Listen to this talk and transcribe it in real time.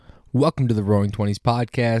Welcome to the Roaring Twenties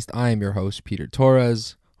podcast. I am your host, Peter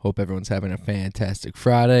Torres. Hope everyone's having a fantastic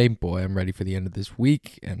Friday. Boy, I'm ready for the end of this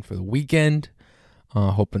week and for the weekend.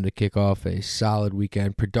 Hoping to kick off a solid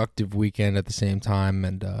weekend, productive weekend at the same time,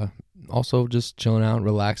 and also just chilling out,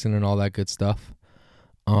 relaxing, and all that good stuff.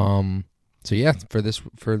 So yeah, for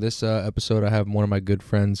this episode, I have one of my good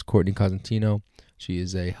friends, Courtney Cosentino. She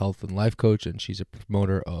is a health and life coach, and she's a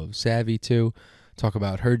promoter of Savvi too. Talk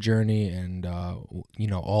about her journey and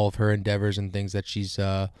all of her endeavors and things that she's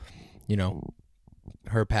her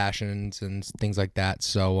passions and things like that.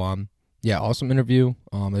 So yeah, awesome interview.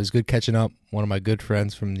 It was good catching up. One of my good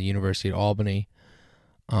friends from the University of Albany.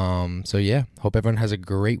 So yeah, hope everyone has a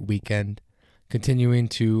great weekend. Continuing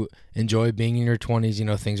to enjoy being in your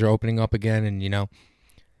 20s. Things are opening up again, and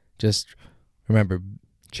just remember,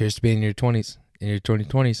 cheers to being in your 20s, in your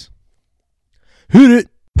 2020s. Hit it.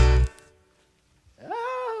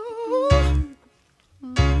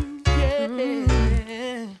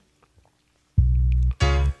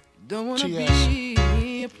 Don't wanna be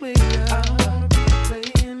a player. I don't wanna be a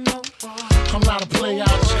player no more. I'm not a player, I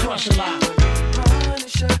just crush a lot.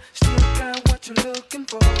 Punisher, still got what you're looking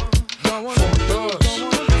for. Don't wanna be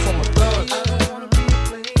from a thug. I don't wanna be a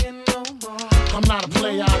player no more. I'm not a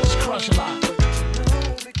player, I just crush a lot.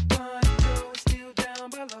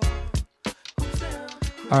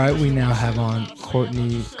 All right, we now have on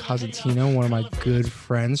Courtney Cosentino, one of my good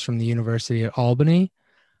friends from the University of Albany.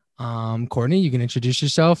 Courtney, you can introduce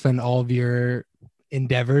yourself and all of your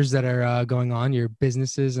endeavors that are going on, your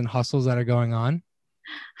businesses and hustles that are going on.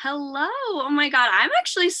 Hello. Oh my God. I'm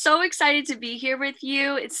actually so excited to be here with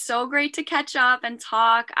you. It's so great to catch up and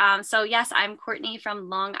talk. So yes, I'm Courtney from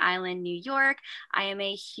Long Island, New York. I am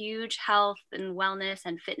a huge health and wellness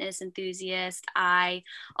and fitness enthusiast. I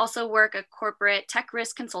also work a corporate tech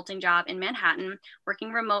risk consulting job in Manhattan,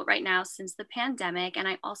 working remote right now since the pandemic. And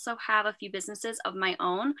I also have a few businesses of my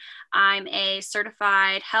own. I'm a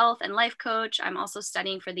certified health and life coach. I'm also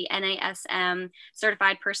studying for the NASM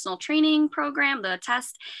certified personal training program, the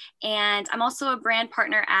test. And I'm also a brand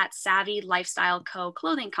partner at Savvi Lifestyle Co.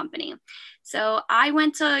 clothing company. So I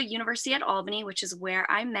went to University at Albany, which is where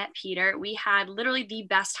I met Peter. We had literally the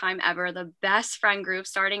best time ever, the best friend group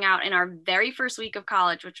starting out in our very first week of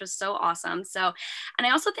college, which was so awesome. So, and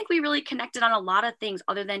I also think we really connected on a lot of things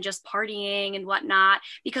other than just partying and whatnot,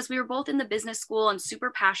 because we were both in the business school and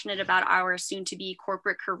super passionate about our soon to be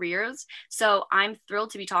corporate careers. So I'm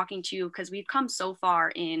thrilled to be talking to you because we've come so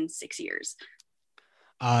far in 6 years.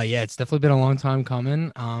 Yeah, it's definitely been a long time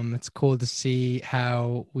coming. It's cool to see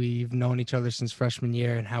how we've known each other since freshman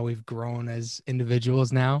year and how we've grown as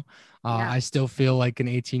individuals now. Yeah. I still feel like an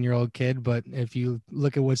 18-year-old kid, but if you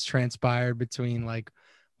look at what's transpired between like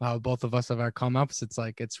how both of us have our come ups,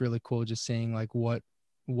 it's really cool just seeing like what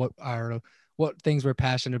things we're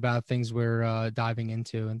passionate about, things we're diving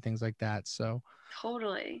into, and things like that. So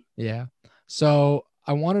Totally. yeah. So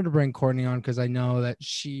I wanted to bring Courtney on because I know that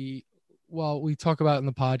we talk about in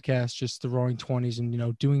the podcast, just the roaring 20s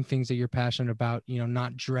and, doing things that you're passionate about,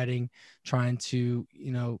 not dreading, trying to,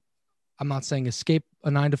 I'm not saying escape a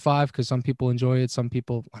 9-to-5 because some people enjoy it. Some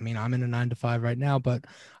people, I'm in a 9-to-5 right now, but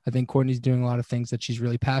I think Courtney's doing a lot of things that she's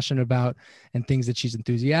really passionate about and things that she's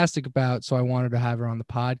enthusiastic about. So I wanted to have her on the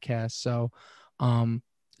podcast. So,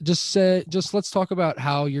 just let's talk about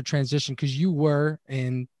how your transition, because you were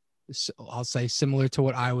in, I'll say similar to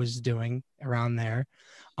what I was doing around there.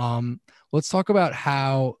 Let's talk about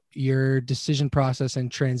how your decision process and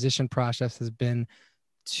transition process has been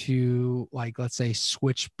to, like, let's say,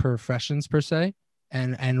 switch professions per se,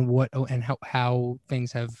 and how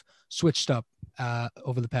things have switched up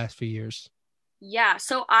over the past few years. Yeah,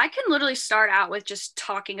 so I can literally start out with just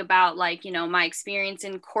talking about my experience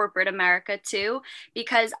in corporate America too,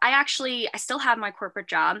 because I still have my corporate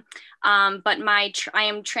job, but I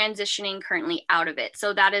am transitioning currently out of it.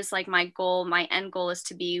 So that is like my goal. My end goal is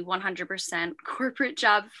to be 100% corporate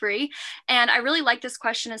job free. And I really like this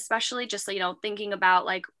question, especially just, thinking about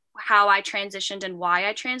like how I transitioned and why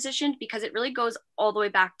I transitioned, because it really goes all the way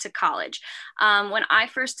back to college. When I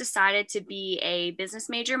first decided to be a business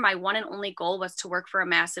major, my one and only goal was to work for a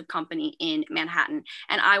massive company in Manhattan.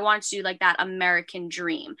 And I wanted to do like that American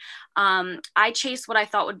dream. I chased what I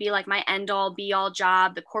thought would be like my end all be all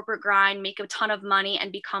job, the corporate grind, make a ton of money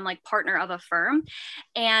and become like partner of a firm.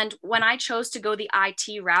 And when I chose to go the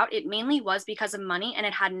IT route, it mainly was because of money and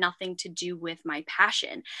it had nothing to do with my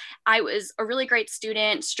passion. I was a really great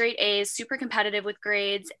student, straight A's, super competitive with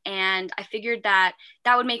grades. And I figured that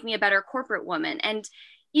would make me a better corporate woman. And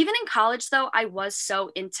even in college, though, I was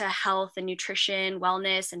so into health and nutrition,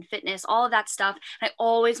 wellness and fitness, all of that stuff. And I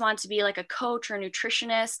always wanted to be like a coach or a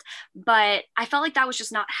nutritionist, but I felt like that was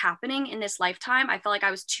just not happening in this lifetime. I felt like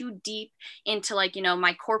I was too deep into like,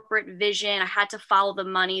 my corporate vision. I had to follow the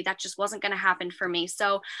money. That just wasn't going to happen for me.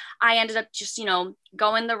 So I ended up just,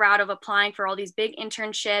 going the route of applying for all these big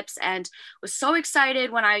internships and was so excited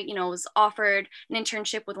when I, was offered an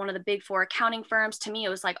internship with one of the big four accounting firms. To me, it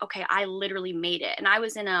was like, okay, I literally made it. And I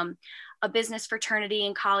was in a business fraternity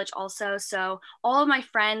in college also. So all of my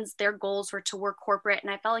friends, their goals were to work corporate.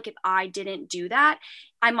 And I felt like if I didn't do that,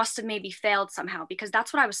 I must have maybe failed somehow because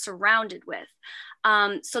that's what I was surrounded with.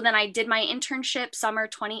 So then I did my internship summer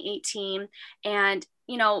 2018. And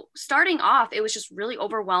starting off, it was just really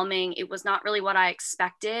overwhelming. It was not really what I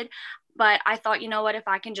expected. But I thought, what, if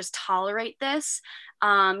I can just tolerate this,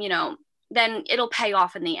 then it'll pay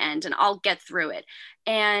off in the end and I'll get through it.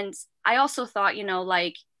 And I also thought,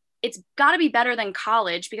 like, it's got to be better than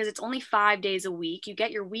college because it's only 5 days a week. You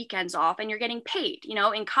get your weekends off and you're getting paid.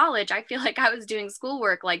 In college, I feel like I was doing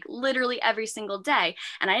schoolwork like literally every single day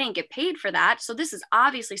and I didn't get paid for that. So this is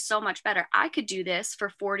obviously so much better. I could do this for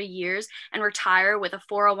 40 years and retire with a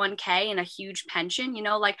 401k and a huge pension,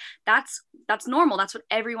 like that's normal. That's what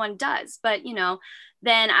everyone does. But,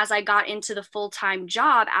 then as I got into the full-time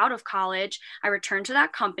job out of college, I returned to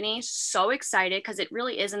that company, so excited because it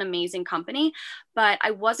really is an amazing company, but I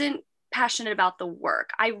wasn't passionate about the work.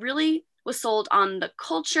 I really was sold on the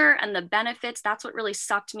culture and the benefits. That's what really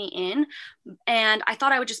sucked me in. And I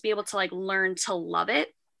thought I would just be able to like learn to love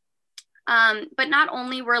it. But not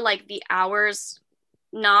only were like the hours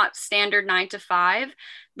not standard 9 to 5,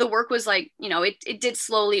 the work was like, it did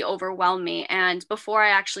slowly overwhelm me. And before I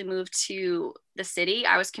actually moved to the city,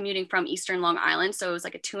 I was commuting from Eastern Long Island. So it was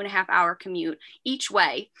like a 2.5-hour commute each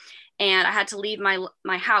way. And I had to leave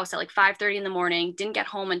my house at like 5:30 in the morning, didn't get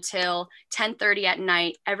home until 10:30 at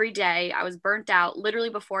night every day. I was burnt out literally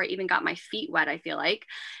before I even got my feet wet, I feel like.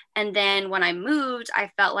 And then when I moved,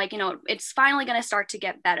 I felt like, it's finally going to start to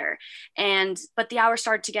get better. But the hours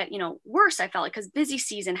started to get, worse, I felt like, because busy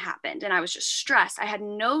season happened and I was just stressed. I had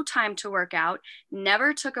no time to work out,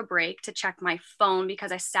 never took a break to check my phone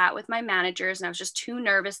because I sat with my managers and I was just too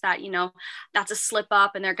nervous that, that's a slip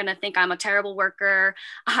up and they're going to think I'm a terrible worker.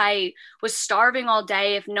 I was starving all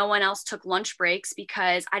day if no one else took lunch breaks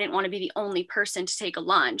because I didn't want to be the only person to take a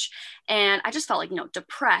lunch. And I just felt like,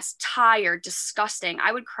 depressed, tired, disgusting.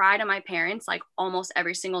 I would cry to my parents like almost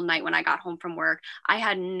every single night when I got home from work. I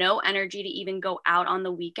had no energy to even go out on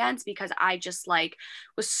the weekends because I just like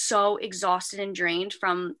was so exhausted and drained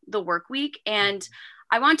from the work week. And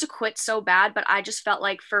I wanted to quit so bad, but I just felt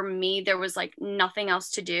like for me, there was like nothing else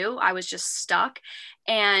to do. I was just stuck.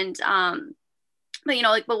 And,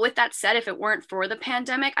 but with that said, if it weren't for the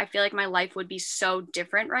pandemic, I feel like my life would be so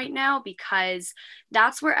different right now because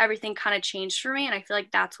that's where everything kind of changed for me. And I feel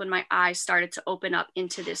like that's when my eyes started to open up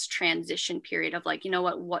into this transition period of like,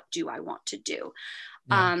 what do I want to do?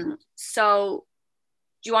 Yeah. So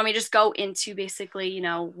do you want me to just go into basically,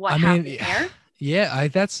 what happened there? Yeah,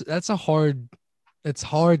 it's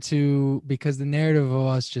hard to, because the narrative of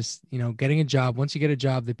us just, getting a job, once you get a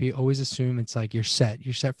job, that people always assume it's like you're set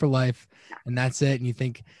for life and that's it. And you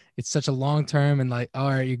think it's such a long term and like, all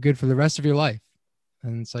right, you're good for the rest of your life.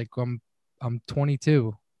 And it's like, I'm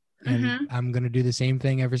 22 and I'm going to do the same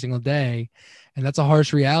thing every single day. And that's a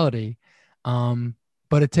harsh reality.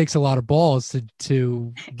 But it takes a lot of balls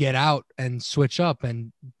to get out and switch up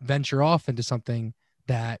and venture off into something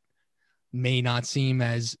that may not seem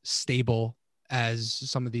as stable as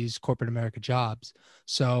some of these corporate America jobs.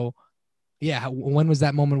 So yeah, when was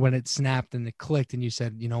that moment when it snapped and it clicked and you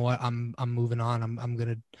said, you know what, I'm moving on. I'm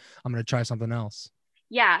going to try something else.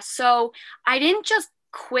 Yeah. So I didn't just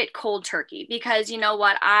quit cold turkey because you know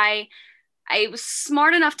what, I was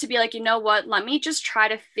smart enough to be like, you know what, let me just try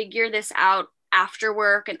to figure this out after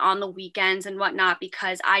work and on the weekends and whatnot,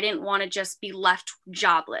 because I didn't want to just be left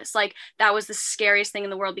jobless. Like that was the scariest thing in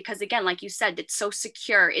the world, because again, like you said, it's so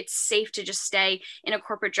secure. It's safe to just stay in a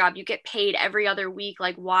corporate job. You get paid every other week.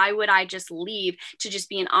 Like, why would I just leave to just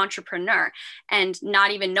be an entrepreneur and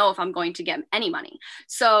not even know if I'm going to get any money?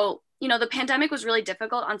 So the pandemic was really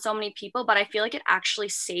difficult on so many people, but I feel like it actually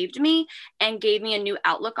saved me and gave me a new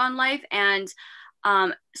outlook on life. And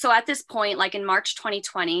so at this point, like in March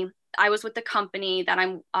 2020, I was with the company that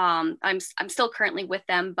I'm still currently with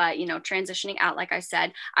them, but transitioning out, like I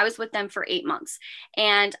said, I was with them for 8 months,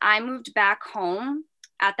 and I moved back home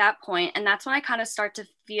at that point, and that's when I kind of start to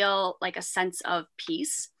feel like a sense of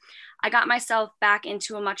peace. I got myself back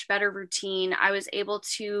into a much better routine. I was able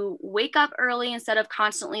to wake up early instead of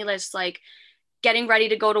constantly just like getting ready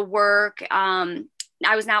to go to work.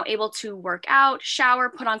 I was now able to work out, shower,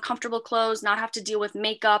 put on comfortable clothes, not have to deal with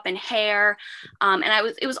makeup and hair. And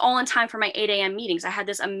it was all in time for my 8 a.m. meetings. I had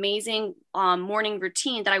this amazing morning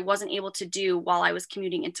routine that I wasn't able to do while I was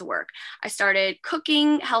commuting into work. I started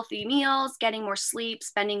cooking healthy meals, getting more sleep,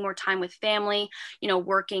 spending more time with family,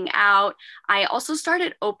 working out. I also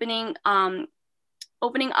started opening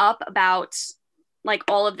up about like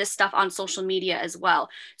all of this stuff on social media as well.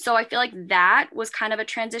 So I feel like that was kind of a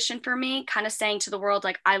transition for me, kind of saying to the world,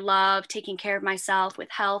 like, I love taking care of myself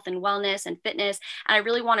with health and wellness and fitness. And I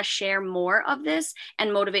really want to share more of this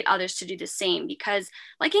and motivate others to do the same. Because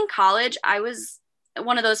like in college, I was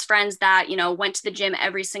one of those friends that, went to the gym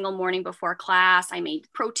every single morning before class. I made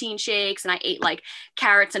protein shakes and I ate like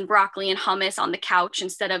carrots and broccoli and hummus on the couch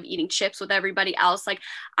instead of eating chips with everybody else. Like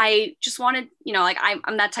I just wanted, like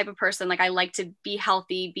I'm that type of person. Like I like to be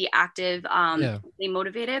healthy, be active, be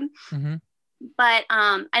motivated. Mm-hmm. But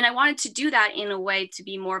and I wanted to do that in a way to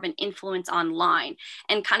be more of an influence online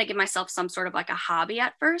and kind of give myself some sort of like a hobby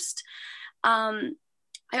at first.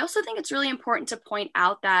 I also think it's really important to point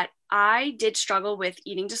out that I did struggle with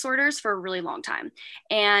eating disorders for a really long time,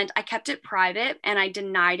 and I kept it private and I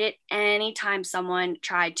denied it anytime someone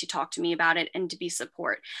tried to talk to me about it and to be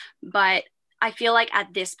support. But I feel like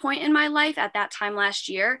at this point in my life, at that time last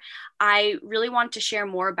year, I really wanted to share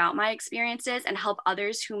more about my experiences and help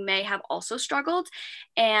others who may have also struggled.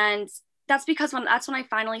 And that's because that's when I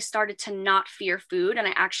finally started to not fear food and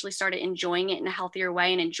I actually started enjoying it in a healthier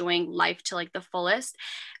way and enjoying life to like the fullest.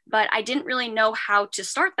 But I didn't really know how to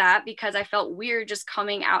start that because I felt weird just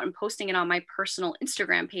coming out and posting it on my personal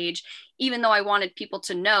Instagram page, even though I wanted people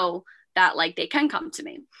to know that like they can come to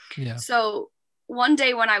me. Yeah. So one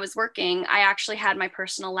day when I was working, I actually had my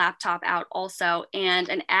personal laptop out also, and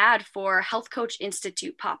an ad for Health Coach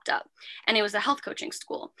Institute popped up, and it was a health coaching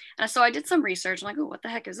school. And so I did some research. I'm like, oh, what the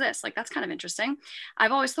heck is this? Like, that's kind of interesting.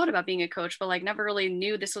 I've always thought about being a coach, but like never really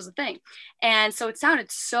knew this was a thing. And so it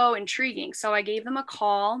sounded so intriguing. So I gave them a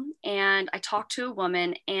call and I talked to a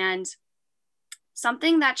woman, and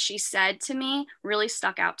something that she said to me really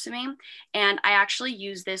stuck out to me. And I actually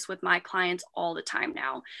use this with my clients all the time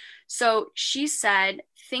now. So she said,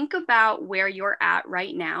 think about where you're at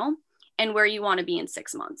right now and where you want to be in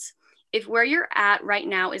 6 months. If where you're at right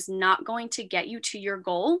now is not going to get you to your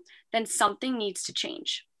goal, then something needs to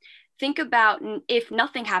change. Think about if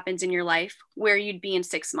nothing happens in your life, where you'd be in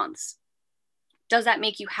 6 months. Does that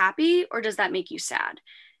make you happy or does that make you sad?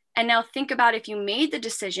 And now think about if you made the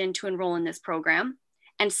decision to enroll in this program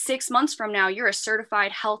and 6 months from now, you're a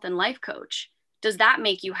certified health and life coach. Does that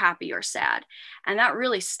make you happy or sad? And that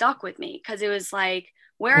really stuck with me because it was like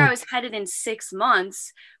where I was headed in 6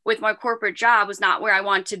 months with my corporate job was not where I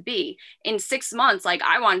wanted to be. In 6 months, like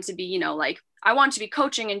I wanted to be, I want to be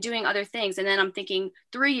coaching and doing other things. And then I'm thinking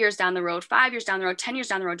 3 years down the road, 5 years down the road, 10 years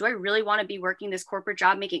down the road, do I really want to be working this corporate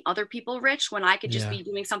job, making other people rich when I could just be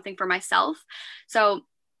doing something for myself? So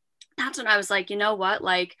that's when I was like, you know what,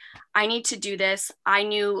 like I need to do this. I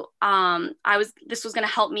knew this was going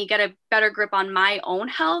to help me get a better grip on my own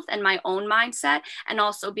health and my own mindset, and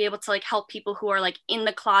also be able to like help people who are like in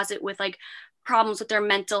the closet with like problems with their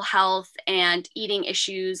mental health and eating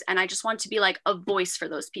issues. And I just want to be like a voice for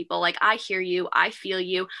those people. Like, I hear you, I feel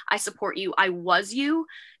you, I support you, I was you.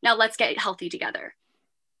 Now let's get healthy together.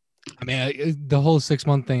 I mean, the whole 6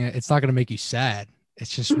 month thing, it's not going to make you sad.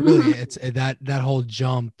 It's just really, it's that whole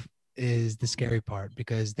jump is the scary part,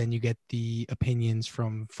 because then you get the opinions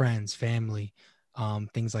from friends, family,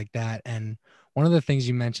 things like that. And one of the things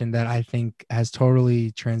you mentioned that I think has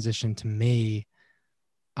totally transitioned to me,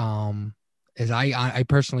 is I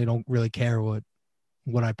personally don't really care what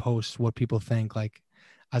I post, what people think. Like,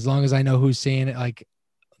 as long as I know who's seeing it, like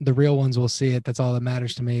the real ones will see it. That's all that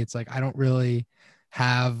matters to me. It's like, I don't really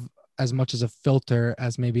have as much as a filter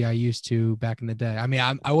as maybe I used to back in the day. I mean,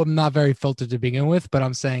 I'm not very filtered to begin with, but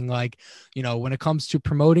I'm saying, like, when it comes to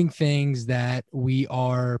promoting things that we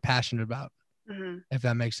are passionate about, if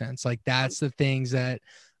that makes sense, like that's the things that,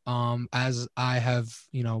 as I have,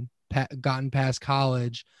 gotten past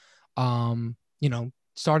college, starting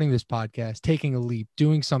this podcast, taking a leap,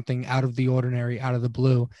 doing something out of the ordinary, out of the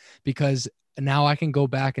blue, because now I can go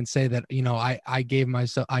back and say that, I gave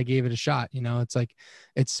it a shot. It's like,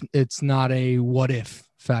 it's not a what if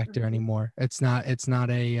factor anymore. It's not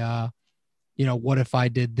a, what if I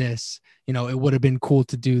did this, it would have been cool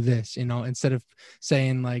to do this, instead of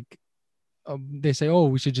saying like, they say, oh,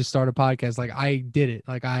 we should just start a podcast. Like, I did it.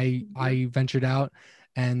 Like I ventured out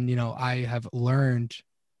and, I have learned,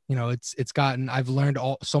 I've learned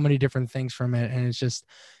so many different things from it. And it's just,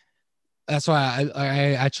 That's why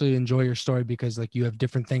I actually enjoy your story, because like you have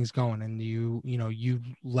different things going, and you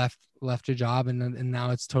left your job, and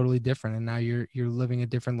now it's totally different, and now you're living a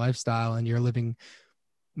different lifestyle, and you're living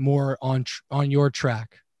more on your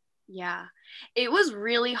track. Yeah. It was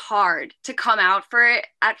really hard to come out for it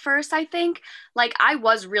at first, I think. Like, I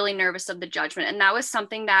was really nervous of the judgment. And that was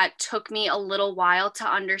something that took me a little while to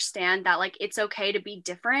understand that, like, it's okay to be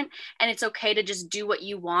different and it's okay to just do what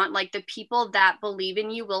you want. Like, the people that believe in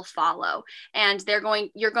you will follow, and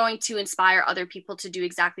you're going to inspire other people to do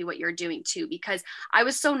exactly what you're doing too. Because I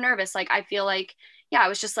was so nervous. Like, I feel like, yeah, I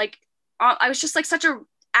was just like such a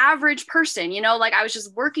average person, like I was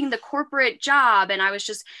just working the corporate job, and I was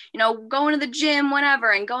just, going to the gym whenever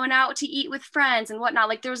and going out to eat with friends and whatnot.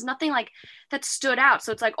 Like, there was nothing like that stood out.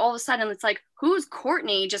 So it's like all of a sudden it's like, who's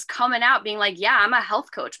Courtney just coming out being like, yeah, I'm a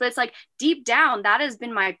health coach? But it's like deep down, that has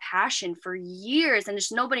been my passion for years, and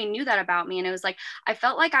just nobody knew that about me. And it was like, I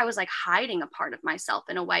felt like I was like hiding a part of myself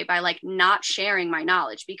in a way by like not sharing my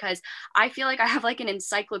knowledge, because I feel like I have like an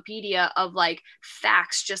encyclopedia of like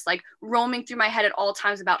facts just like roaming through my head at all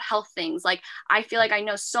times about health things. Like, I feel like I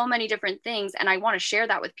know so many different things, and I want to share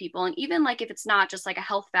that with people. And even like if it's not just like a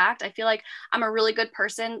health fact, I feel like I'm a really good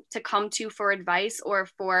person to come to for advice or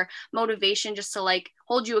for motivation, just to like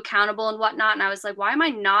hold you accountable and whatnot. And I was like, why am I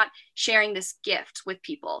not sharing this gift with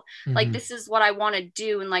people? Mm-hmm. Like, this is what I want to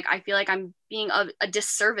do. And like, I feel like I'm being a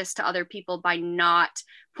disservice to other people by not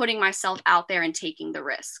putting myself out there and taking the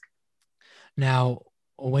risk. Now,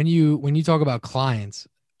 when you talk about clients,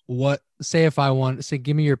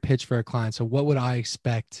 give me your pitch for a client. So what would I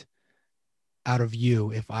expect out of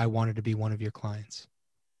you if I wanted to be one of your clients?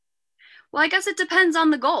 Well, I guess it depends on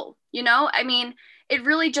the goal, I mean, it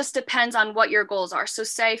really just depends on what your goals are. So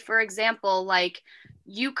say, for example, like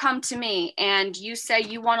you come to me and you say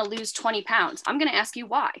you want to lose 20 pounds. I'm going to ask you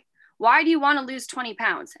why. Why do you want to lose 20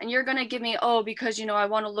 pounds? And you're going to give me, oh, because, I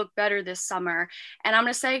want to look better this summer. And I'm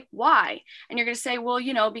going to say, why? And you're going to say, well,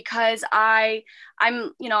 because I'm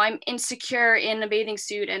insecure in a bathing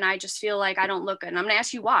suit and I just feel like I don't look good. And I'm going to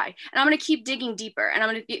ask you why. And I'm going to keep digging deeper, and I'm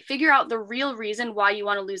going to figure out the real reason why you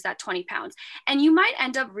want to lose that 20 pounds. And you might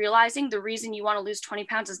end up realizing the reason you want to lose 20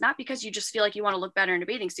 pounds is not because you just feel like you want to look better in a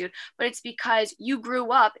bathing suit, but it's because you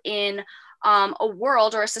grew up in a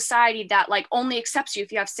world or a society that like only accepts you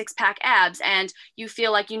if you have six-pack abs, and you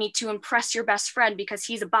feel like you need to impress your best friend because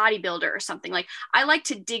he's a bodybuilder or something. Like, I like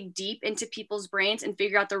to dig deep into people's brains and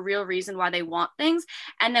figure out the real reason why they want things,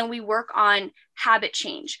 and then we work on habit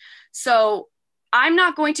change. So I'm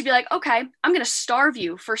not going to be like, okay, I'm going to starve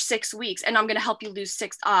you for 6 weeks and I'm going to help you lose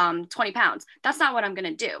 20 pounds. That's not what I'm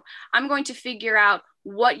going to do. I'm going to figure out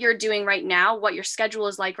what you're doing right now, what your schedule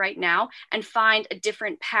is like right now, and find a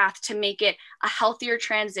different path to make it a healthier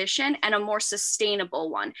transition and a more sustainable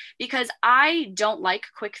one. Because I don't like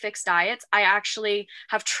quick fix diets. I actually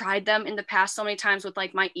have tried them in the past so many times with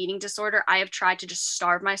like my eating disorder. I have tried to just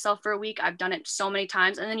starve myself for a week. I've done it so many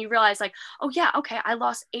times. And then you realize like, oh yeah, okay, I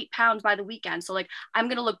lost 8 pounds by the weekend. So like, I'm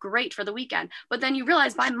going to look great for the weekend. But then you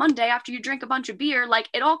realize by Monday, after you drink a bunch of beer, like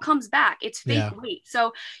it all comes back. It's fake weight.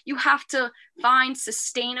 So you have to find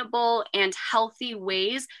sustainable and healthy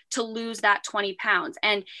ways to lose that 20 pounds.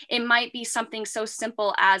 And it might be something so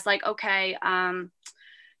simple as like, okay,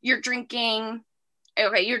 you're drinking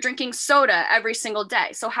soda every single day.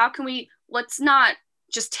 So let's not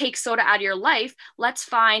just take soda out of your life. Let's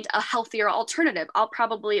find a healthier alternative. I'll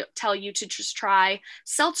probably tell you to just try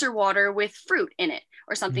seltzer water with fruit in it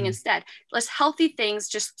or something instead. Less healthy things,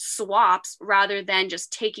 just swaps rather than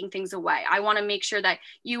just taking things away. I want to make sure that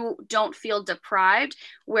you don't feel deprived,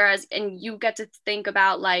 and you get to think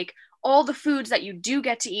about like all the foods that you do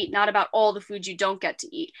get to eat, not about all the foods you don't get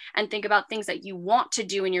to eat, and think about things that you want to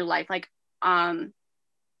do in your life, like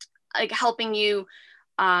helping you,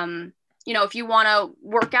 if you want to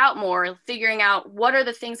work out more, figuring out what are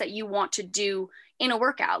the things that you want to do in a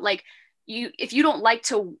workout. Like if you don't like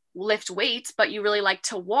to lift weights, but you really like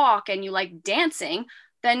to walk and you like dancing,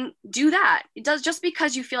 then do that. It does, just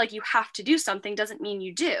because you feel like you have to do something doesn't mean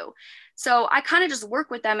you do. So I kind of just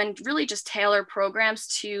work with them and really just tailor programs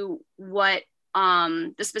to what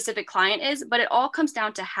the specific client is, but it all comes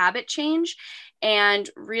down to habit change and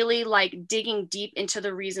really like digging deep into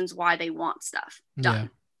the reasons why they want stuff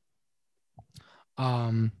done.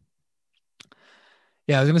 I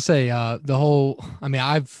was gonna say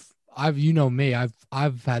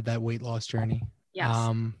I've had that weight loss journey.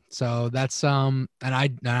 Yes. So that's and I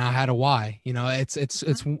had a why.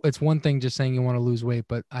 It's one thing just saying you want to lose weight,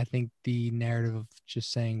 but I think the narrative of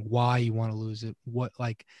just saying why you want to lose it,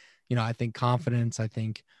 I think confidence, I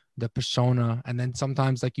think the persona. And then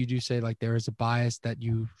sometimes, like you do say, like there is a bias that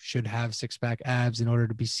you should have six-pack abs in order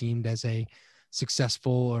to be seen as a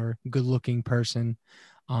successful or good-looking person.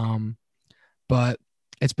 But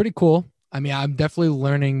it's pretty cool. I mean, I'm definitely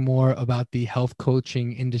learning more about the health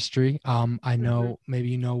coaching industry. I know maybe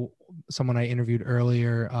you know someone I interviewed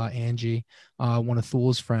earlier, Angie, one of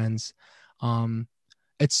Thul's friends.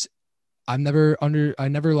 It's I didn't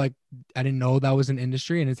know that was an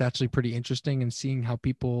industry, and it's actually pretty interesting, and seeing how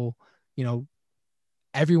people, you know,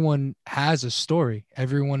 everyone has a story.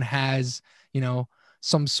 Everyone has, you know,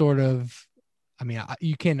 some sort of, I mean,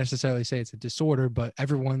 you can't necessarily say it's a disorder, but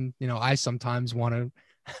everyone, you know, I sometimes want to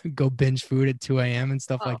go binge food at 2 a.m. and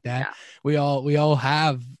stuff like that. Yeah. We all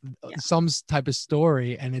have some type of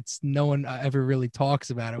story, and it's no one ever really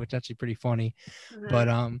talks about it, which is actually pretty funny. But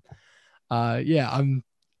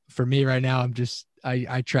for me right now,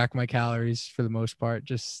 I track my calories for the most part.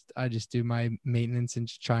 I just do my maintenance and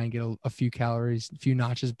just try and get a few calories, a few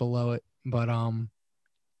notches below it. But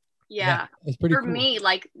yeah, it's pretty for cool. me,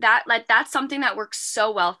 that's something that works so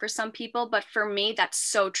well for some people, but for me that's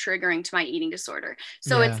so triggering to my eating disorder.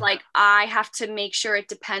 So it's like I have to make sure it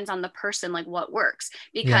depends on the person, like what works,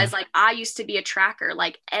 because like I used to be a tracker.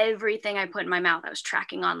 Like everything I put in my mouth I was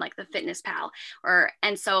tracking on like the Fitness Pal,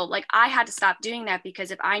 and so like I had to stop doing that, because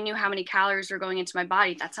if I knew how many calories were going into my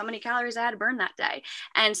body, that's how many calories I had to burn that day.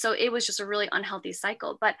 And so it was just a really unhealthy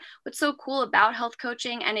cycle. But what's so cool about health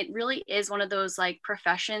coaching, and it really is one of those like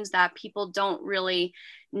professions that people don't really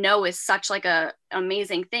know is such like a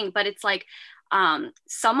amazing thing, but it's like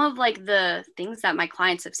some of like the things that my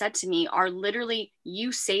clients have said to me are literally,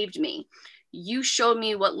 you saved me, you showed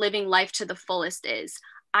me what living life to the fullest is.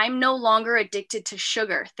 I'm no longer addicted to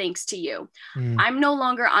sugar thanks to you. I'm no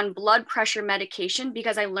longer on blood pressure medication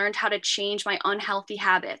because I learned how to change my unhealthy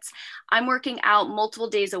habits. I'm working out multiple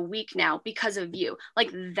days a week now because of you.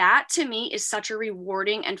 Like that to me is such a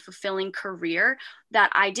rewarding and fulfilling career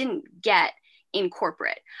that I didn't get in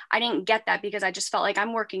corporate. I didn't get that because I just felt like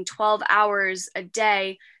I'm working 12 hours a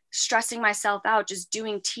day, stressing myself out, just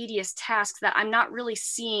doing tedious tasks that I'm not really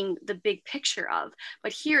seeing the big picture of.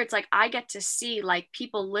 But here it's like I get to see like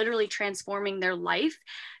people literally transforming their life.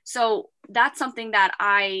 So that's something that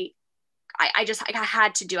I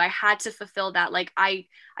had to do. I had to fulfill that. Like I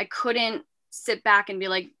couldn't sit back and be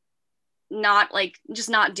like, not like just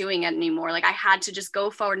not doing it anymore. Like I had to just go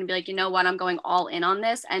forward and be like, you know what, I'm going all in on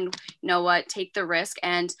this, and you know what, take the risk.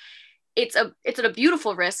 And it's a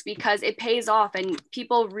beautiful risk because it pays off, and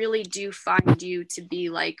people really do find you to be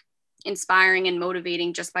like inspiring and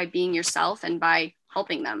motivating just by being yourself and by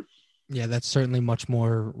helping them. Yeah, that's certainly much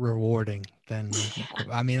more rewarding than,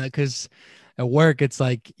 I mean, because at work, it's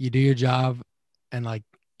like you do your job and like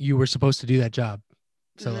you were supposed to do that job.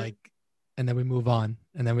 So like, and then we move on,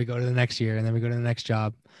 and then we go to the next year, and then we go to the next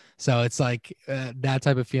job. So it's like that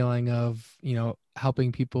type of feeling of, you know,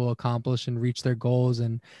 helping people accomplish and reach their goals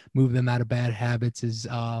and move them out of bad habits is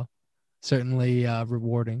certainly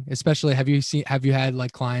rewarding. Especially, have you had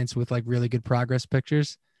like clients with like really good progress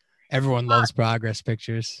pictures? Everyone loves progress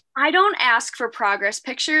pictures. I don't ask for progress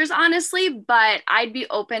pictures, honestly, but I'd be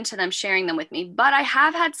open to them sharing them with me. But I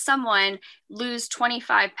have had someone lose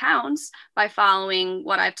 25 pounds by following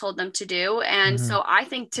what I've told them to do. And so I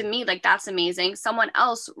think, to me, like that's amazing. Someone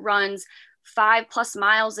else runs 5+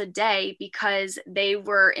 miles a day because they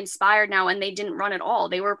were inspired now, and they didn't run at all.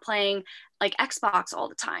 They were playing like Xbox all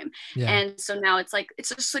the time. And so now it's like, it's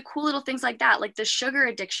just like cool little things like that. Like the sugar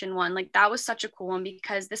addiction one, like that was such a cool one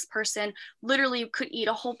because this person literally could eat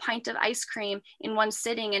a whole pint of ice cream in one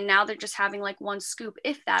sitting. And now they're just having like one scoop,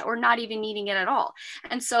 if that, or not even eating it at all.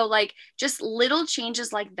 And so like just little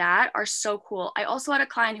changes like that are so cool. I also had a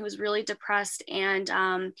client who was really depressed,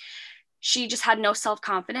 and she just had no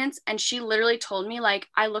self-confidence. And she literally told me, like,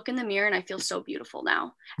 I look in the mirror and I feel so beautiful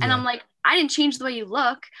now. And I'm like, I didn't change the way you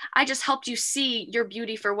look. I just helped you see your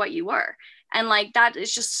beauty for what you were. And like, that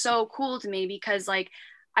is just so cool to me, because like,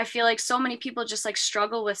 I feel like so many people just like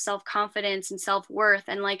struggle with self-confidence and self-worth.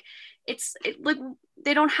 And like, like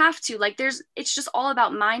they don't have to, like it's just all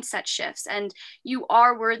about mindset shifts, and you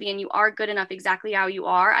are worthy and you are good enough exactly how you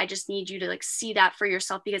are. I just need you to like see that for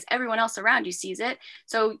yourself, because everyone else around you sees it.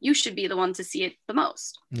 So you should be the one to see it the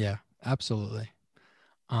most. Yeah, absolutely.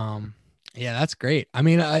 Yeah, that's great. I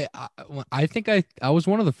mean, I think I was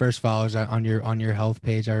one of the first followers on your health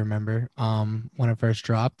page. I remember when it first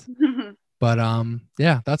dropped, but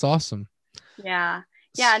yeah, that's awesome. Yeah.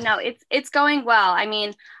 No, it's going well. I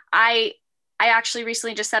mean, I actually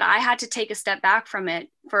recently just said I had to take a step back from it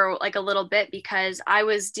for like a little bit, because I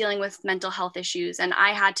was dealing with mental health issues, and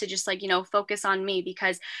I had to just like, you know, focus on me,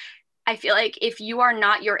 because I feel like if you are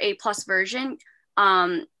not your A+ version,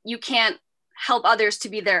 you can't help others to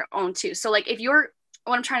be their own too. So like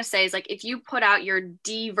what I'm trying to say is like, if you put out your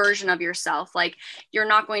D version of yourself, like you're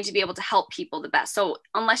not going to be able to help people the best. So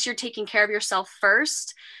unless you're taking care of yourself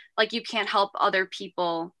first, like you can't help other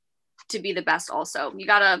people to be the best also. You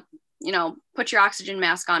gotta, put your oxygen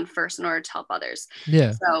mask on first in order to help others.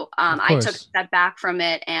 Yeah. So I took a step back from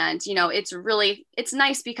it, and it's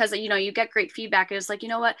nice because you get great feedback. It's like, you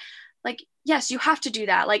know what, like, yes, you have to do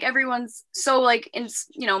that. Like everyone's so like,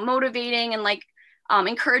 motivating and like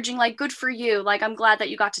encouraging, like, good for you. Like, I'm glad that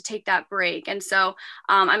you got to take that break. And so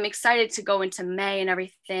I'm excited to go into May and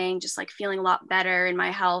everything, just like feeling a lot better in my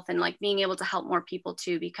health and like being able to help more people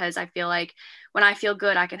too, because I feel like when I feel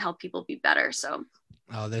good, I can help people be better. So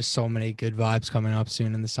Oh, there's so many good vibes coming up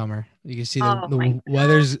soon in the summer. You can see Oh my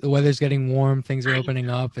the weather's getting warm. Things are opening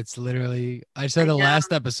up. It's literally, I said the know.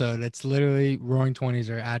 last episode, it's literally roaring 20s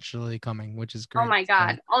are actually coming, which is great. Oh my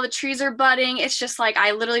God. All the trees are budding. It's just like,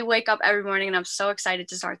 I literally wake up every morning and I'm so excited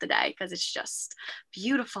to start the day because it's just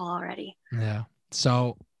beautiful already. Yeah.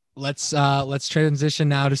 So let's transition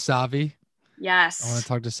now to Savvi. Yes. I want to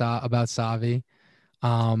talk to about Savvi.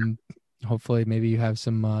 Hopefully maybe you have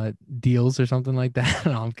some deals or something like that.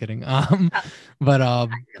 No, I'm kidding. But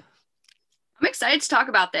I'm excited to talk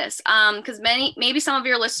about this because maybe some of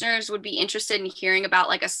your listeners would be interested in hearing about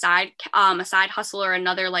like a side hustle or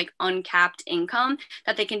another like uncapped income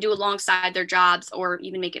that they can do alongside their jobs or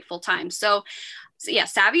even make it full time. So yeah,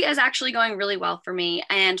 Savvi is actually going really well for me.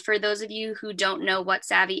 And for those of you who don't know what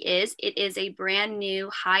Savvi is, it is a brand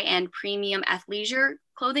new high-end premium athleisure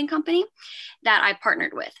clothing company that I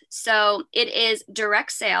partnered with. So it is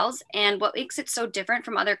direct sales. And what makes it so different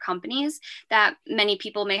from other companies that many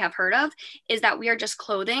people may have heard of is that we are just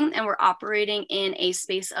clothing and we're operating in a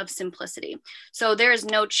space of simplicity. So there is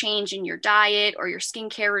no change in your diet or your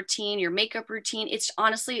skincare routine, your makeup routine. It's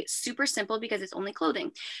honestly super simple because it's only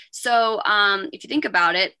clothing. So if you think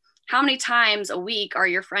about it, how many times a week are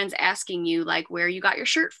your friends asking you like where you got your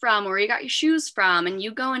shirt from or where you got your shoes from, and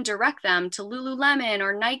you go and direct them to Lululemon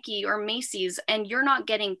or Nike or Macy's, and you're not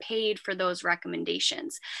getting paid for those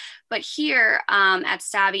recommendations. But here at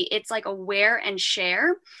Savvi, it's like a wear and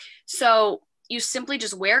share. So you simply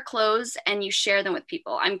just wear clothes and you share them with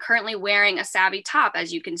people. I'm currently wearing a Savvi top,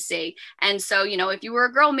 as you can see. And so, if you were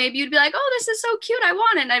a girl, maybe you'd be like, oh, this is so cute, I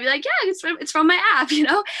want it. And I'd be like, yeah, it's from my app,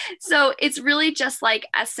 So it's really just like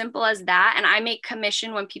as simple as that. And I make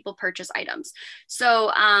commission when people purchase items.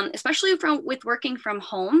 So especially with working from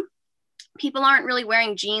home, people aren't really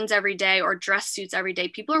wearing jeans every day or dress suits every day.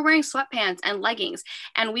 People are wearing sweatpants and leggings,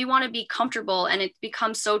 and we want to be comfortable, and it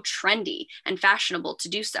becomes so trendy and fashionable to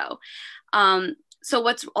do so. So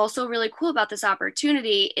what's also really cool about this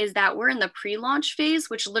opportunity is that we're in the pre-launch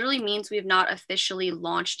phase, which literally means we have not officially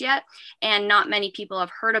launched yet, and not many people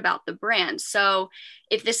have heard about the brand. So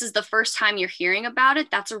if this is the first time you're hearing about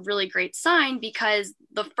it, that's a really great sign, because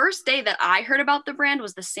the first day that I heard about the brand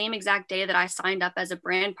was the same exact day that I signed up as a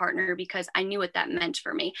brand partner, because I knew what that meant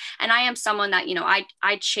for me. And I am someone that,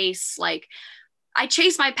 I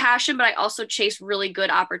chase my passion, but I also chase really good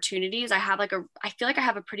opportunities. I feel like I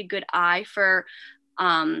have a pretty good eye for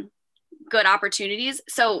good opportunities.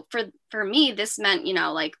 So for me, this meant,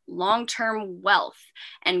 like long-term wealth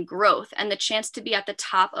and growth and the chance to be at the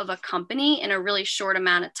top of a company in a really short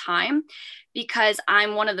amount of time, because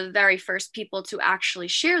I'm one of the very first people to actually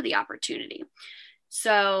share the opportunity.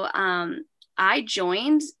 So I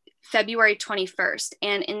joined February 21st.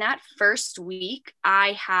 And in that first week,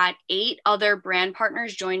 I had 8 other brand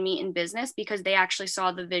partners join me in business because they actually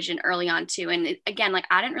saw the vision early on too. And again, like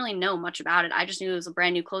I didn't really know much about it. I just knew it was a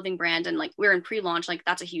brand new clothing brand, and like we're in pre-launch, like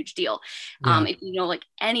that's a huge deal. Yeah. If you know like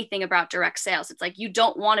anything about direct sales, it's like you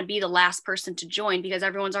don't want to be the last person to join because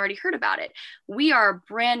everyone's already heard about it. We are a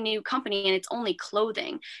brand new company and it's only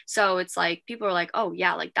clothing. So it's like people are like, oh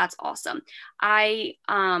yeah, like that's awesome. I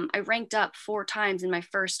ranked up 4 times in my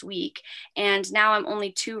first week. And now I'm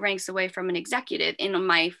only 2 ranks away from an executive in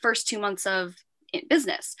my first 2 months of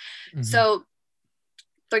business. Mm-hmm. So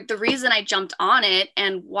the reason I jumped on it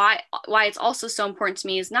and why it's also so important to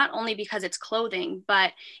me is not only because it's clothing,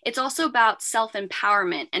 but it's also about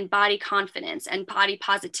self-empowerment and body confidence and body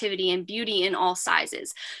positivity and beauty in all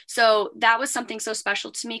sizes. So that was something so special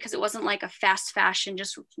to me, because it wasn't like a fast fashion,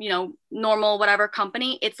 just, normal, whatever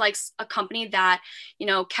company. It's like a company that,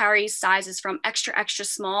 carries sizes from extra, extra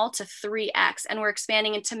small to 3X. And we're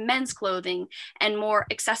expanding into men's clothing and more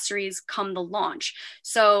accessories come the launch.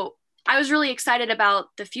 So I was really excited about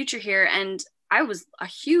the future here, and I was a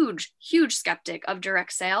huge, huge skeptic of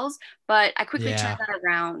direct sales, but I quickly turned that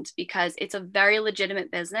around because it's a very legitimate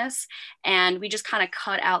business, and we just kind of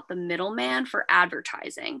cut out the middleman for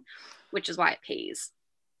advertising. which is why it pays.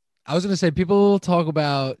 I was going to say, people talk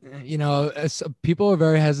about, people are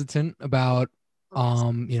very hesitant about,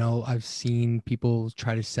 I've seen people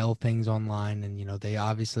try to sell things online and,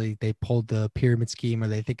 they pulled the pyramid scheme or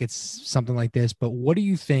they think it's something like this. But what do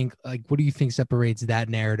you think separates that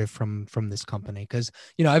narrative from this company? Because,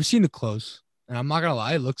 I've seen the clothes and I'm not going to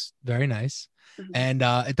lie, it looks very nice. Mhm. And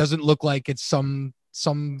it doesn't look like it's some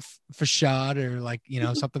facade or like,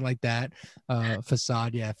 something like that.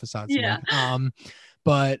 Facade. Yeah. Facade's the Yeah. word.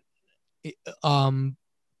 But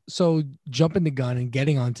so jumping the gun and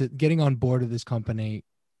getting on board of this company,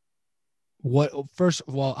 first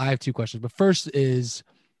of all, I have two questions, but first is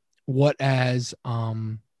what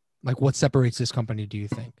separates this company, do you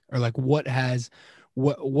think? Or like what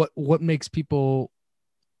makes people,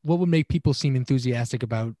 what would make people seem enthusiastic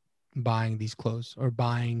about buying these clothes or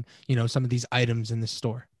buying, some of these items in the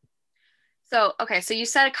store? So, okay, so you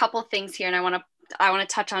said a couple things here, and I want to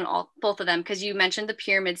touch on both of them because you mentioned the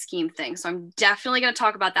pyramid scheme thing. So I'm definitely going to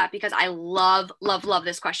talk about that because I love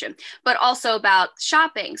this question, but also about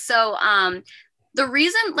shopping. So the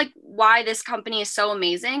reason like why this company is so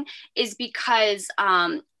amazing is because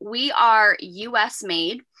we are US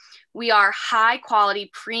made. We are high quality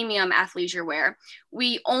premium athleisure wear.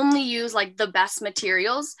 We only use like the best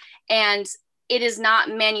materials, and it is not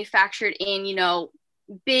manufactured in,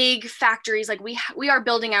 big factories. Like we are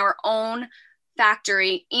building our own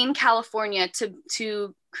factory in California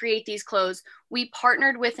to create these clothes. We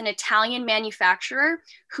partnered with an Italian manufacturer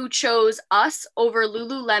who chose us over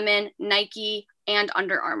Lululemon, Nike, and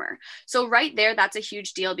Under Armour. So right there, that's a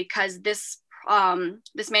huge deal because this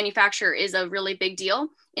manufacturer is a really big deal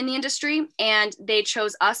in the industry, and they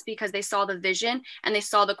chose us because they saw the vision and they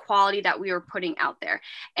saw the quality that we were putting out there.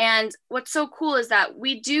 And what's so cool is that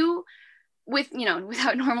we do,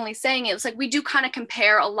 without normally saying it, it's like we do kind of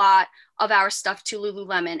compare a lot of our stuff to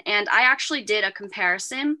Lululemon. And I actually did a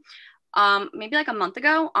comparison maybe like a month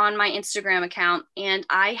ago on my Instagram account. And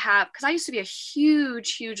because I used to be a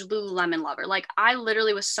huge Lululemon lover. Like I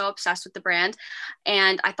literally was so obsessed with the brand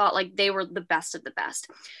and I thought like they were the best of the best.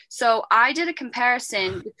 So I did a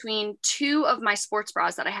comparison between two of my sports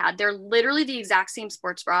bras that I had. They're literally the exact same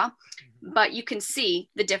sports bra, but you can see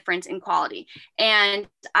the difference in quality. And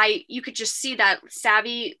you could just see that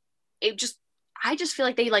Savvi, I just feel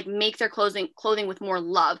like they like make their clothing with more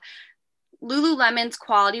love. Lululemon's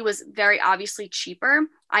quality was very obviously cheaper.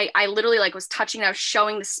 I literally like was touching it. I was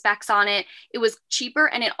showing the specs on it. It was cheaper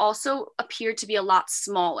and it also appeared to be a lot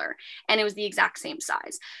smaller and it was the exact same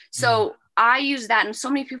size. So I use that and so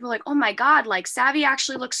many people are like, oh my God, like Savvi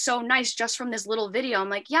actually looks so nice just from this little video. I'm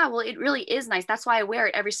like, yeah, well, it really is nice. That's why I wear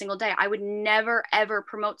it every single day. I would never, ever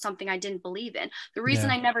promote something I didn't believe in. The reason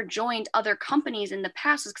I never joined other companies in the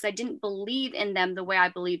past was because I didn't believe in them the way I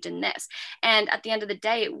believed in this. And at the end of the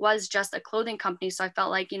day, it was just a clothing company. So I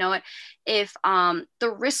felt like, you know what, if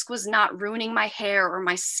the risk was not ruining my hair or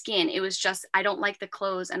my skin, it was just, I don't like the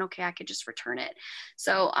clothes and okay, I could just return it.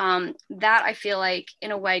 So that I feel like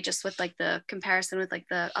in a way, just with like the comparison with like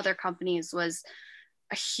the other companies was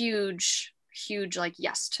a huge like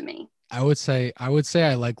yes to me. I would say I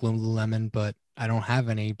like Lululemon, but I don't have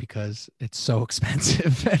any because it's so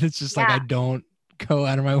expensive and it's just like I don't go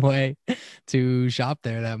out of my way to shop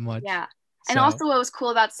there that much. Yeah. And also what was cool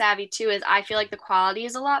about Savvi too is I feel like the quality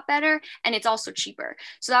is a lot better and it's also cheaper.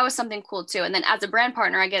 So that was something cool too. And then as a brand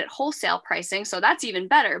partner, I get it wholesale pricing. So that's even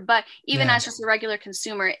better. But even as just a regular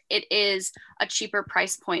consumer, it is a cheaper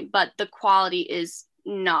price point, but the quality is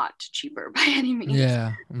not cheaper by any means.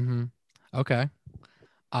 Yeah. Mm-hmm. Okay.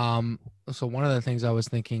 So one of the things I was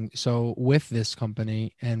thinking, so with this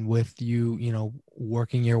company and with you,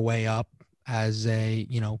 working your way up as a,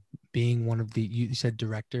 being one of the, you said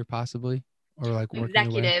director possibly? Or like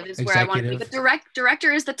executive is where I want to be, but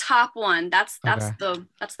director is the top one. That's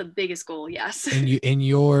the biggest goal. Yes. In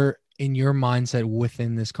your mindset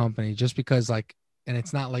within this company, just because like, and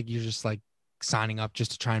it's not like you're just like signing up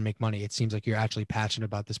just to try and make money. It seems like you're actually passionate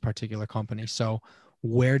about this particular company. So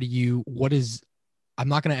I'm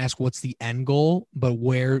not going to ask what's the end goal, but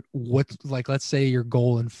like, let's say your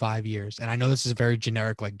goal in 5 years. And I know this is a very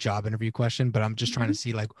generic, like job interview question, but I'm just trying to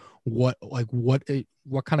see like what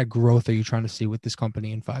kind of growth are you trying to see with this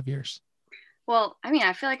company in 5 years? Well, I mean,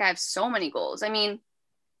 I feel like I have so many goals. I mean,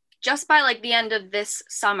 just by like the end of this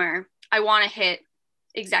summer, I want to hit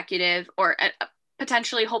executive or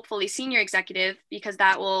potentially, hopefully senior executive, because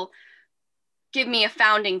that will give me a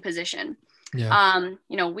founding position. Yeah.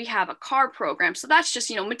 We have a car program. So that's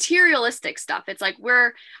just, materialistic stuff. It's like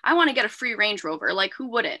I want to get a free Range Rover. Like, who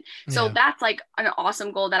wouldn't? So Yeah. that's like an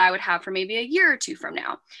awesome goal that I would have for maybe a year or two from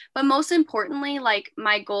now. But most importantly, like,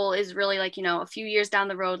 my goal is really like, a few years down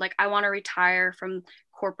the road, like, I want to retire from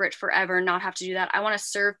corporate forever, not have to do that. I want to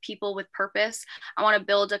serve people with purpose. I want to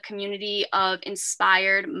build a community of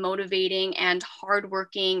inspired, motivating, and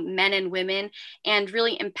hardworking men and women, and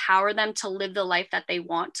really empower them to live the life that they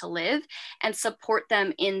want to live, and support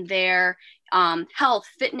them in their health,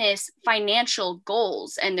 fitness, financial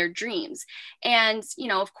goals, and their dreams. And,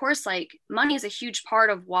 of course, like, money is a huge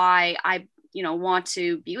part of why I want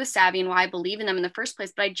to be with Savvi and why I believe in them in the first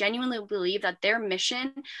place. But I genuinely believe that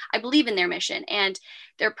I believe in their mission and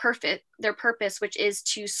their purpose, which is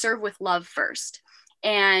to serve with love first.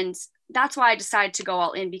 And that's why I decided to go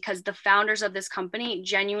all in, because the founders of this company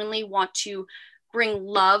genuinely want to bring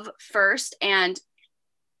love first and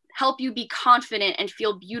help you be confident and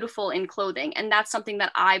feel beautiful in clothing. And that's something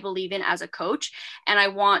that I believe in as a coach. And I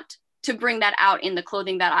want to bring that out in the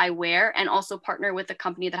clothing that I wear, and also partner with a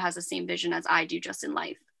company that has the same vision as I do just in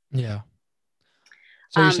life. Yeah.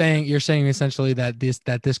 So you're saying essentially that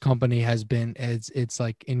this company has been, it's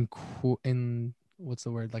like in what's the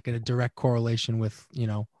word, like in a direct correlation with,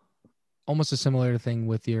 almost a similar thing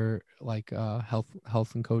with your like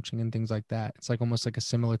health and coaching and things like that. It's like almost like a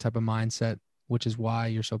similar type of mindset, which is why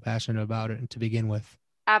you're so passionate about it and to begin with.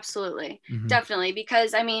 Absolutely. Mm-hmm. Definitely.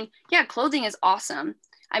 Because clothing is awesome.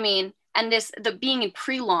 And the being in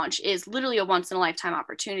pre-launch is literally a once in a lifetime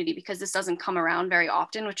opportunity, because this doesn't come around very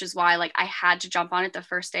often, which is why like I had to jump on it the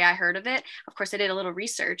first day I heard of it. Of course I did a little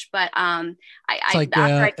research, but it's like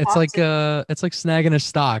snagging a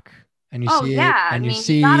stock, and you see it, and you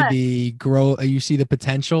see the growth, you see the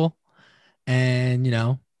potential, and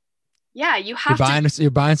you have you're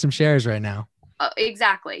buying some shares right now.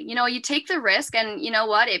 Exactly. You take the risk, and you know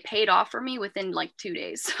what? It paid off for me within like 2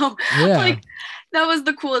 days. So like, that was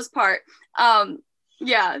the coolest part.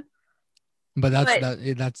 Yeah. But that's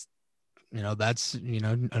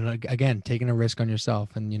again, taking a risk on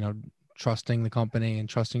yourself, and trusting the company and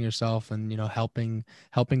trusting yourself, and helping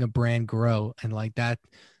a brand grow, and like that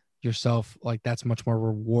yourself, like that's much more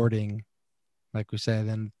rewarding, like we said,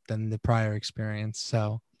 than the prior experience.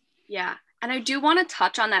 So yeah. And I do want to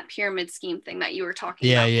touch on that pyramid scheme thing that you were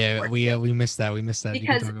talking about. Yeah. We missed that.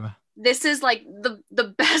 Because this is like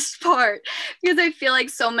the best part, because I feel like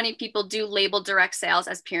so many people do label direct sales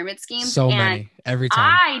as pyramid schemes. So many, every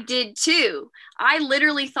time. I did too. I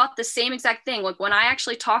literally thought the same exact thing. Like, when I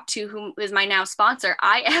actually talked to who is my now sponsor,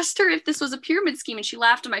 I asked her if this was a pyramid scheme, and she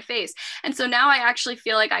laughed in my face. And so now I actually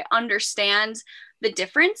feel like I understand the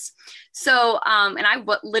difference. So, and I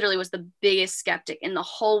literally was the biggest skeptic in the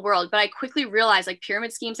whole world, but I quickly realized like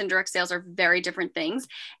pyramid schemes and direct sales are very different things.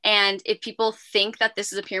 And if people think that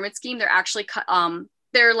this is a pyramid scheme, they're actually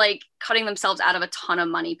they're like cutting themselves out of a ton of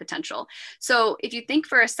money potential. So if you think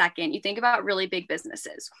for a second, you think about really big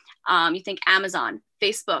businesses. You think Amazon,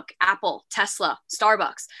 Facebook, Apple, Tesla,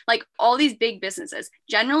 Starbucks, like all these big businesses,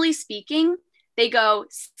 generally speaking, they go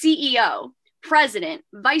CEO, president,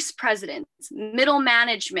 vice presidents, middle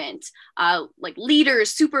management, like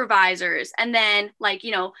leaders, supervisors, and then like,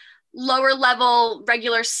 lower level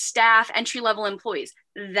regular staff, entry level employees.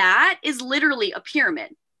 That is literally a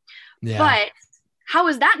pyramid. Yeah. But how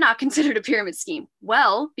is that not considered a pyramid scheme?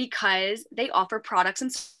 Well, because they offer products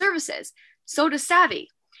and services. So does Savvi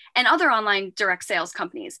and other online direct sales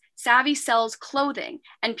companies. Savvi sells clothing,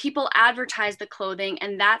 and people advertise the clothing.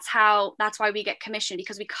 And that's why we get commission,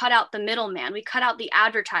 because we cut out the middleman. We cut out the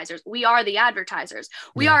advertisers. We are the advertisers.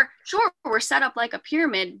 We're set up like a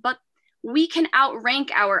pyramid, but we can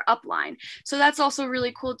outrank our upline. So that's also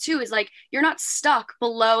really cool too, is like, you're not stuck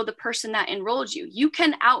below the person that enrolled you. You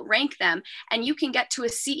can outrank them, and you can get to a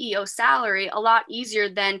CEO salary a lot easier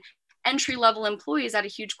than entry-level employees at a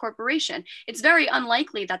huge corporation. It's very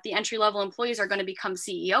unlikely that the entry-level employees are going to become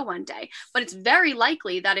CEO one day, but it's very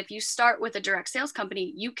likely that if you start with a direct sales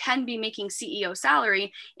company, you can be making CEO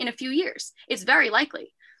salary in a few years. It's very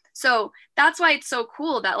likely. So that's why it's so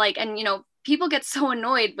cool that like, and people get so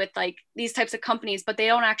annoyed with like these types of companies, but they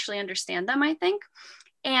don't actually understand them, I think.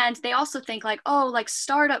 And they also think like, oh, like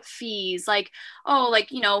startup fees, like, oh, like,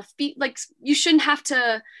 like you shouldn't have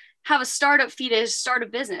to have a startup fee to start a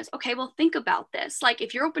business. Okay, well, think about this. Like,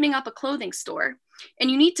 if you're opening up a clothing store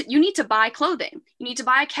and you need to buy clothing, you need to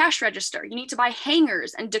buy a cash register, you need to buy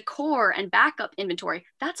hangers and decor and backup inventory.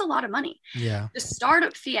 That's a lot of money. Yeah. The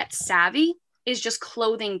startup fee at Savvi is just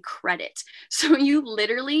clothing credit. So you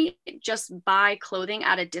literally just buy clothing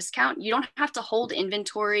at a discount. You don't have to hold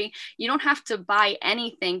inventory. You don't have to buy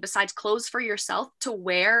anything besides clothes for yourself to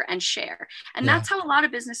wear and share. And Yeah. that's how a lot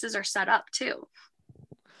of businesses are set up too.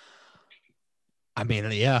 I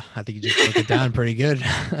mean, yeah, I think you just broke it down pretty good.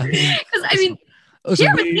 Because I mean, listen,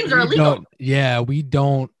 pyramid schemes are illegal. We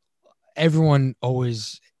don't.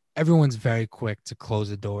 Everyone's very quick to close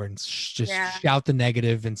the door and just shout the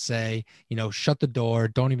negative and say, shut the door.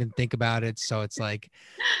 Don't even think about it. So it's like,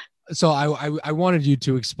 I wanted you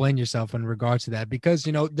to explain yourself in regards to that, because,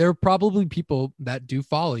 there are probably people that do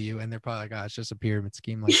follow you and they're probably like, oh, it's just a pyramid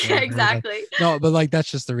scheme. Like, yeah, exactly. Like, no, but like,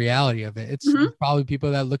 that's just the reality of it. It's probably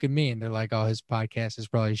people that look at me and they're like, oh, his podcast is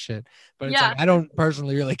probably shit. But it's like, I don't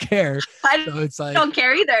personally really care. I don't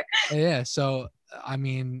care either. Yeah. So, I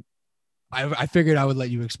mean, I figured I would let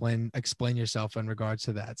you explain yourself in regards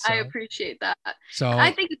to that. So. I appreciate that. So I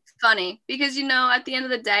think it's funny because, at the end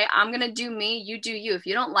of the day, I'm going to do me, you do you. If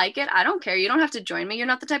you don't like it, I don't care. You don't have to join me. You're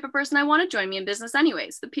not the type of person I want to join me in business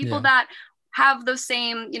anyways. The people that have the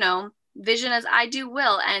same, vision as I do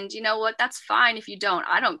will. And you know what? That's fine if you don't.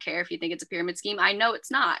 I don't care if you think it's a pyramid scheme. I know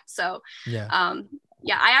it's not. So,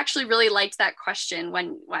 I actually really liked that question.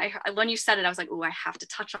 When you said it, I was like, oh, I have to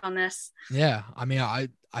touch on this. Yeah. I mean,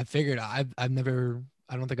 I figured I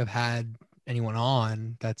don't think I've had anyone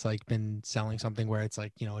on that's like been selling something where it's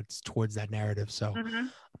like, it's towards that narrative. So,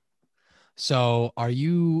 So are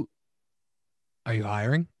you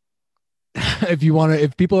hiring?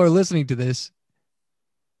 If people are listening to this,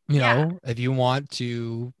 if you want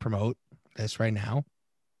to promote this right now.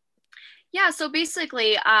 Yeah. So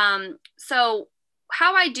basically, so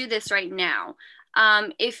how I do this right now,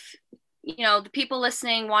 if, the people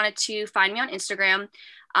listening wanted to find me on Instagram,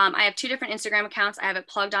 I have 2 different Instagram accounts. I have it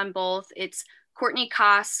plugged on both. It's Courtney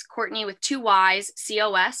Cos, Courtney with 2 Y's,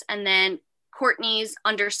 COS, and then Courtney's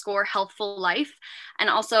 _ healthful life, and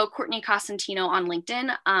also Courtney Cosentino on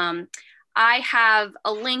LinkedIn. I have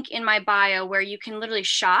a link in my bio where you can literally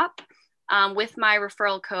shop with my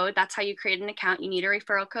referral code. That's how you create an account. You need a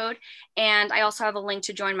referral code. And I also have a link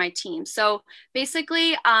to join my team. So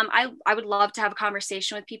basically, I would love to have a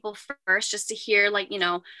conversation with people first, just to hear,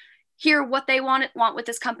 hear what they want with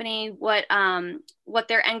this company, what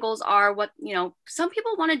their end goals are, some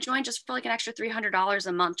people want to join just for like an extra $300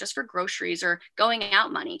 a month, just for groceries or going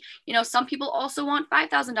out money. Some people also want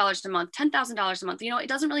 $5,000 a month, $10,000 a month. It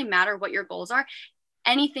doesn't really matter what your goals are.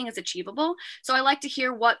 Anything is achievable. So I like to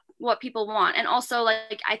hear what people want. And also,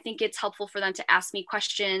 I think it's helpful for them to ask me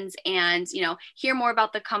questions and, hear more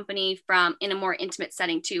about the company in a more intimate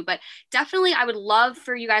setting too. But definitely, I would love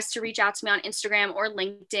for you guys to reach out to me on Instagram or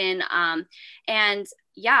LinkedIn. And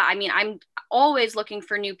yeah, I mean, I'm always looking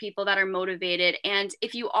for new people that are motivated. And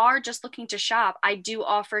if you are just looking to shop, I do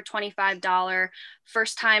offer $25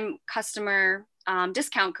 first time customer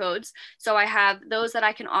discount codes. So I have those that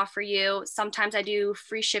I can offer you. Sometimes I do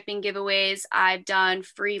free shipping giveaways. I've done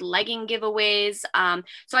free legging giveaways.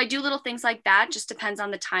 So I do little things like that. Just depends on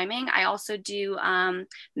the timing. I also do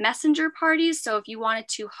messenger parties. So if you wanted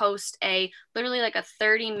to host literally like a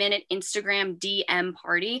 30-minute Instagram DM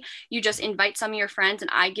party, you just invite some of your friends and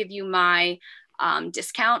I give you my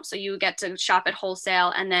discount. So you get to shop at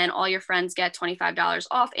wholesale and then all your friends get $25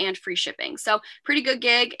 off and free shipping. So pretty good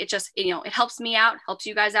gig. It just, it helps me out, helps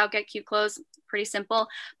you guys out, get cute clothes. Pretty simple.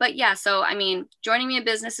 But yeah, so I mean, joining me in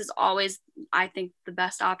business is always, I think, the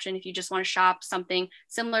best option if you just want to shop something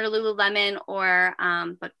similar to Lululemon or,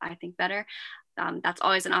 but I think better. That's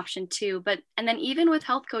always an option too. And then even with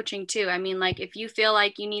health coaching too, I mean, if you feel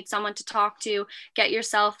like you need someone to talk to, get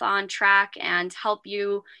yourself on track and help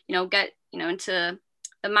you, get, into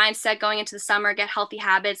the mindset going into the summer, get healthy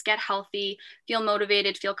habits, get healthy, feel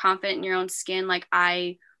motivated, feel confident in your own skin.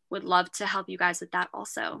 I would love to help you guys with that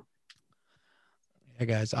also. Hey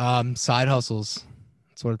guys, side hustles.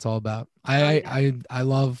 That's what it's all about. I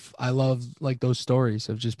love those stories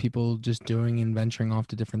of just people just doing and venturing off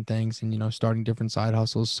to different things and, starting different side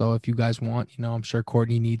hustles. So if you guys want, I'm sure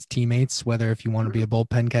Courtney needs teammates, whether if you want to be a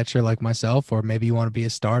bullpen catcher like myself, or maybe you want to be a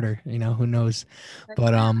starter, who knows,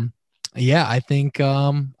 but, yeah, I think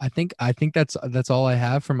that's all I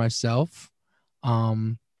have for myself. I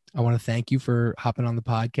want to thank you for hopping on the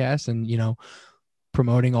podcast and,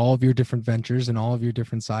 promoting all of your different ventures and all of your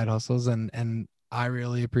different side hustles. And I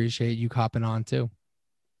really appreciate you hopping on too.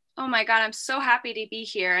 Oh my God, I'm so happy to be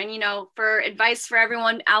here. And, for advice for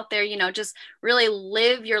everyone out there, just really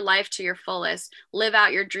live your life to your fullest, live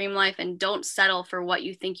out your dream life, and don't settle for what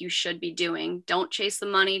you think you should be doing. Don't chase the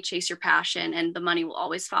money, chase your passion, and the money will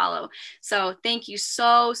always follow. So thank you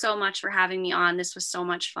so much for having me on. This was so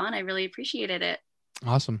much fun. I really appreciated it.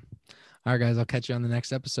 Awesome. All right, guys, I'll catch you on the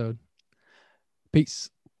next episode. Peace.